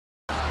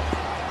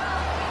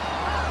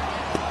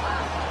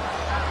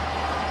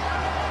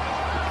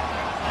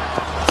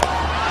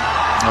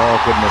Oh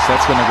goodness,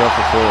 that's going to go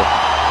for 4.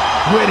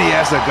 When he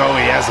has a go,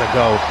 he has a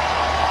go.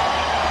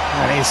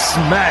 And he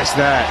smashed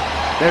that.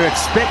 They're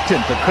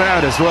expectant, the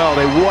crowd as well.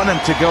 They want him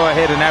to go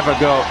ahead and have a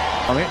go.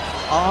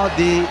 Are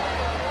the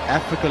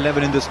Africa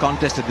 11 in this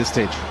contest at this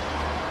stage?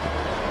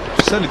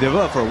 Certainly they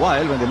were for a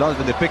while when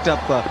they picked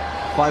up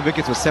 5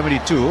 wickets with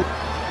 72.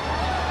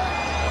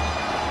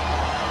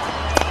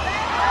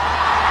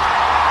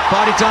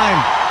 Party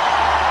time.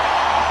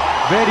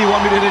 Where do you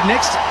want me to hit it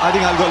next? I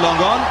think I'll go long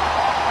on.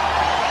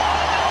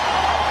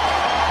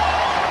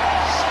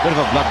 Bit of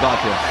a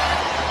bloodbath here.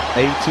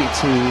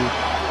 82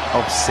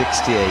 of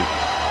 68.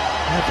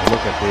 Have a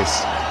look at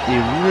this. He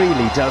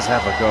really does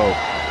have a go.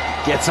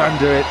 Gets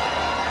under it,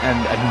 and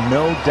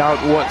no doubt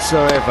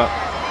whatsoever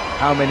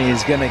how many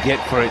he's going to get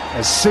for it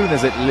as soon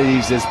as it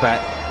leaves his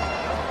bat.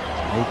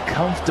 A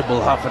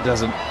comfortable half a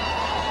dozen.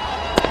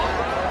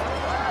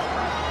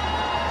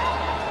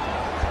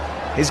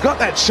 He's got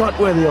that shot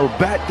where the old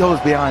bat goes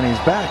behind his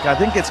back. I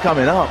think it's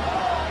coming up.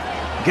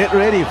 Get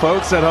ready,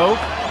 folks, at home.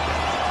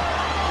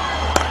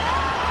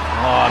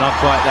 Oh, not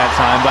quite that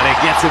time, but it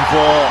gets him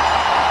 4.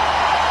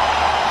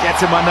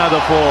 Gets him another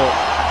 4.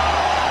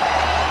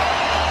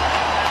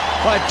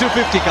 Right,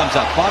 250 comes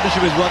up.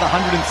 Partnership is worth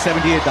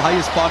 178, the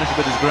highest partnership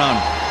at this ground.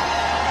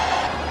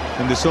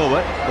 In this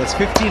over, that's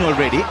 15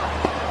 already.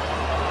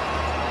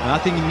 And I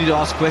think you need to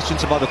ask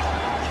questions about the...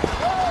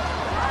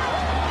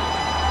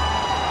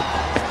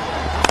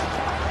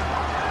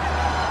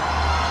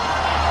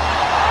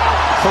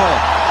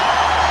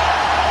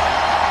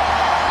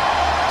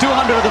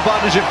 200 of the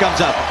partnership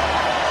comes up.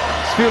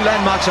 There's few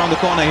landmarks around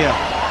the corner here.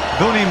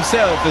 Dhoni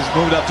himself has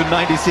moved up to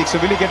 96, so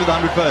will he get to the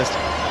 100 first?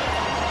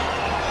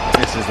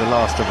 This is the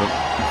last of a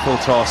full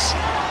toss.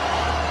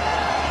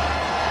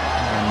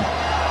 And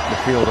the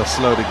fielder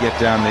slow to get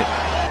down there.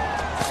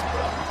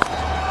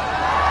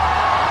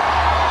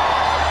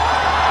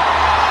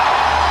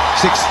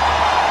 Six.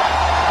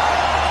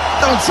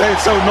 Don't say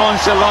it so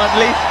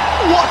nonchalantly.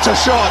 What a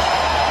shot!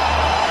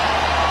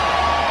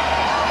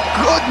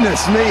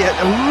 Goodness me, it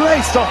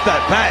raced off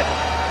that pad.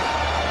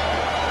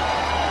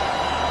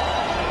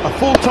 A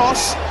full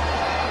toss.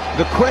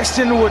 The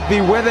question would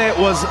be whether it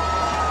was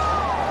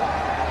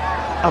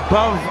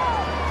above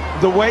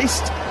the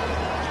waist.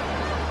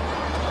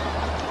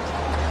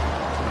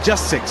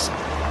 Just 6.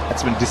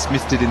 That's been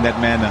dismissed it in that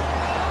manner.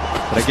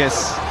 But I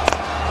guess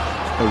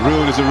a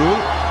rule is a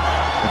rule.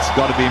 It's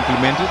got to be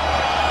implemented.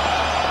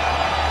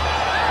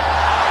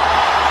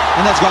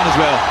 And that's gone as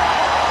well.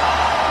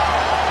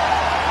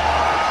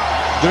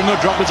 There are no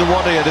droplets of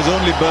water here. There's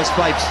only burst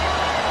pipes.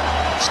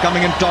 It's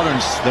coming in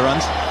torrents, the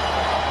runs.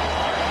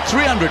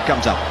 300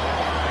 comes up.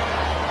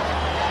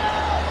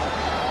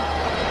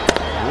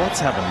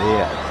 What's happened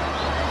here?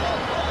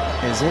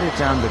 He's hit it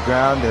down the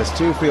ground. There's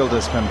 2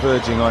 fielders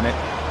converging on it.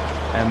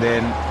 And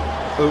then,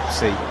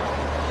 oopsie.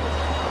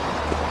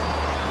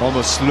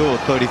 Almost slow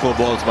 34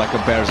 balls by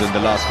comparison,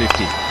 the last 50. It's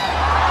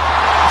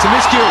a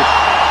miscue.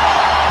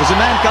 There's a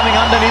man coming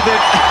underneath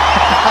it.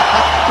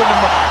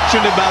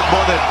 Shouldn't have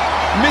bothered.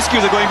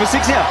 Miscues are going for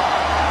 6 here.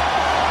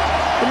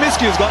 The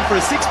miscue has gone for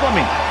a 6 for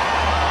me.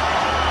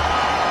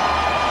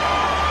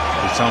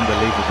 It's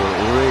unbelievable.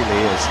 It really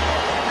is.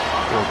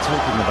 We're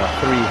talking about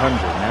 300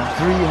 now.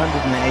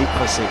 308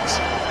 for 6.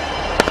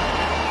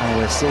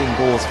 And we're seeing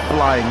balls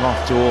flying off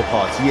to all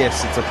parts.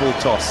 Yes, it's a full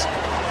toss.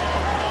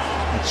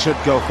 It should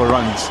go for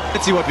runs.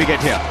 Let's see what we get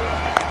here.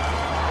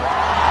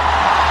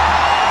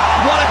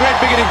 What a great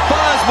beginning.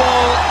 First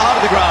ball out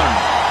of the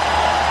ground.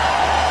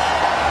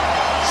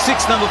 6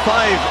 number 5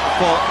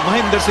 for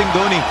Mahendra Singh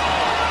Dhoni.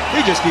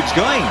 He just keeps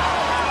going.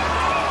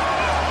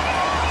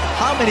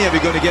 How many are we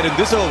going to get in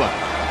this over?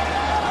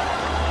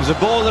 There's a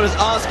ball that is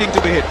asking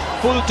to be hit.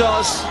 Full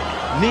toss,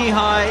 knee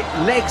high,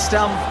 leg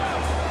stump.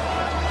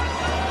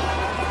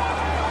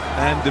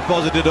 And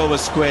deposited over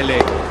square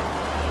leg.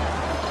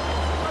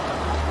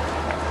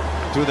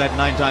 Do that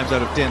 9 times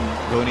out of 10,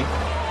 Dhoni.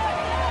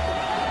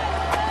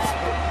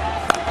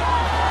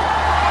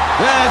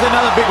 There's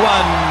another big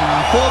one.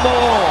 4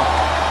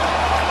 more.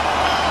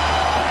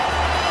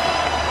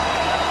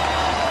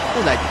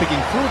 It's like picking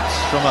fruits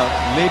from a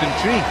laden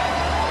tree.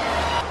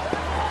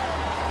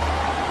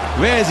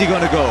 Where is he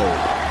going to go?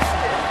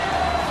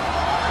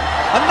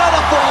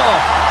 Another 4.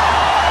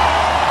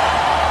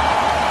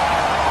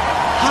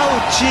 How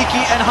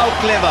cheeky and how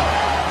clever.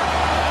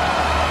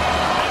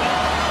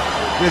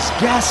 There's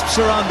gasps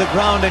around the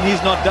ground and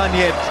he's not done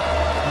yet.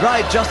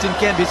 Right, Justin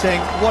Kent is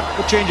saying, what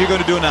change are you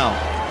going to do now?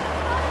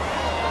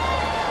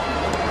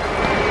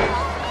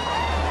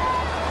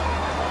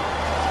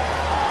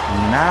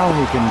 Now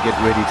he can get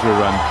ready to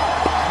run.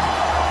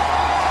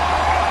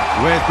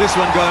 Where's this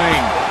one going?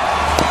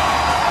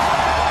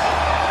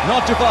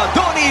 Not too far.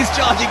 Dhoni is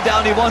charging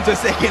down. He wants a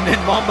second, and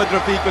Mohammad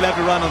Rafiq will have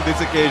to run on this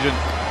occasion.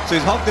 So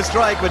he's honked the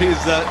strike, but he's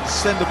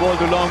sent the ball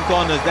to long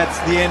corners. That's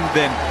the end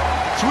then.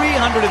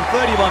 331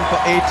 for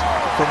 8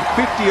 from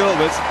 50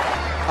 overs.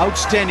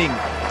 Outstanding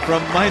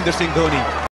from Mahendra Singh Dhoni.